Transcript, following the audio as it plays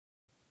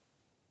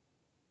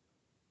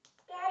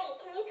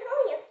can you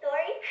tell me a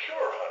story?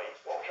 Sure, honey.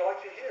 What would you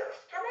like to hear?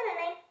 How about a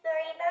nice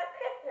story about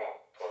Christmas?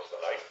 'Twas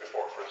the night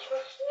before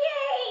Christmas.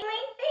 Yay,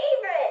 my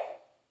favorite!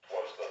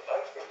 'Twas the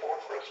night before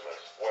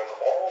Christmas, when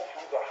all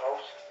through the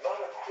house not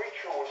a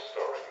creature was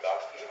stirring,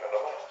 not even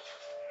a mouse.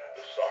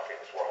 The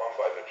stockings were hung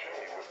by the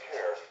chimney with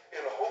care,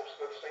 in hopes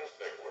that St.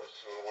 Nicholas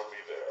soon would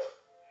be there.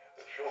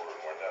 The children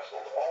were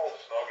nestled all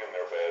snug in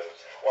their beds,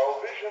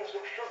 while visions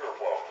of sugar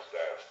plums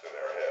danced in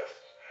their heads.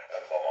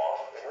 And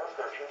Mamma, in her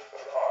kerchief,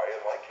 and I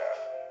and my cat,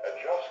 had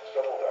just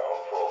settled down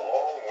for a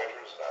long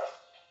winter's nap.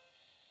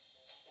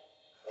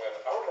 When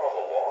out on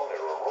the lawn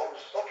there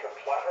arose such a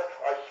clatter,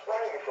 I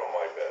sprang from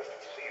my bed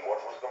to see what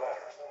was the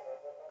matter.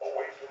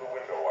 Away to the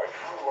window I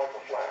flew like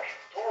a flash,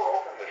 tore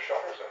open the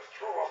shutters and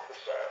threw up the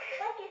sash.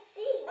 What do you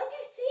see? What do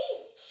you see?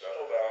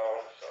 Settle down,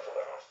 settle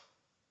down.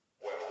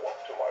 When what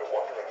to my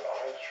wondering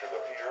eyes should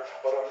appear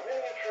but a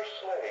miniature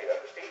sleigh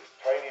and 8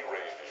 tiny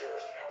reindeer,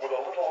 with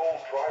a little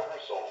old driver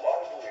so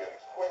lively and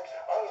quick,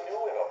 I knew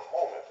in a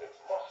moment it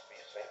must be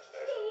St.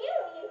 Nick.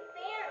 You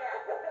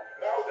Santa!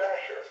 Now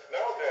Dasher,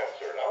 now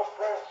Dancer, now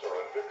Prancer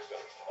and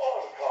Vixen,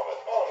 on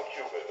Comet, on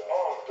Cupid,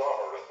 on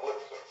Donner and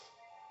Blitzen.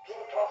 To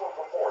the top of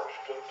the porch,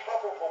 to the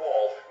top of the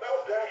wall, now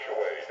dash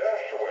away,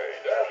 dash away,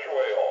 dash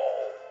away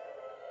all.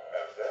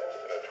 And then,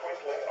 in a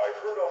twinkling, I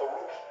heard on the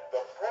roof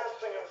the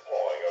prancing and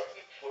pawing of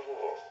each little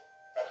hoof.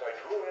 As I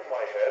drew in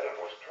my head and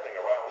was turning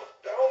around,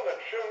 down the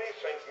chimney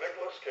St.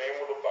 Nicholas came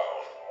with a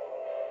bound.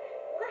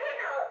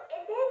 Wow!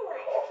 And then what?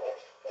 Oh,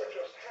 we're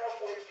just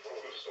halfway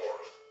through the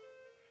story.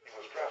 He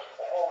was dressed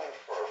all in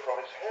fur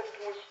from his head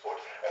to his foot,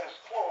 and his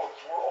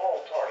clothes were all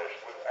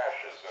tarnished with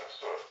ashes and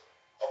soot.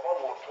 A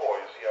bundle of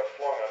toys he had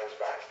flung on his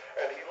back,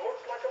 and he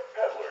looked like a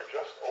peddler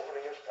just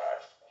opening his pack.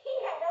 He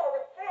had all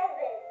the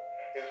presents.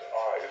 His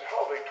eyes,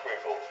 how they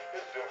twinkled,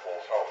 his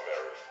dimples, how merry.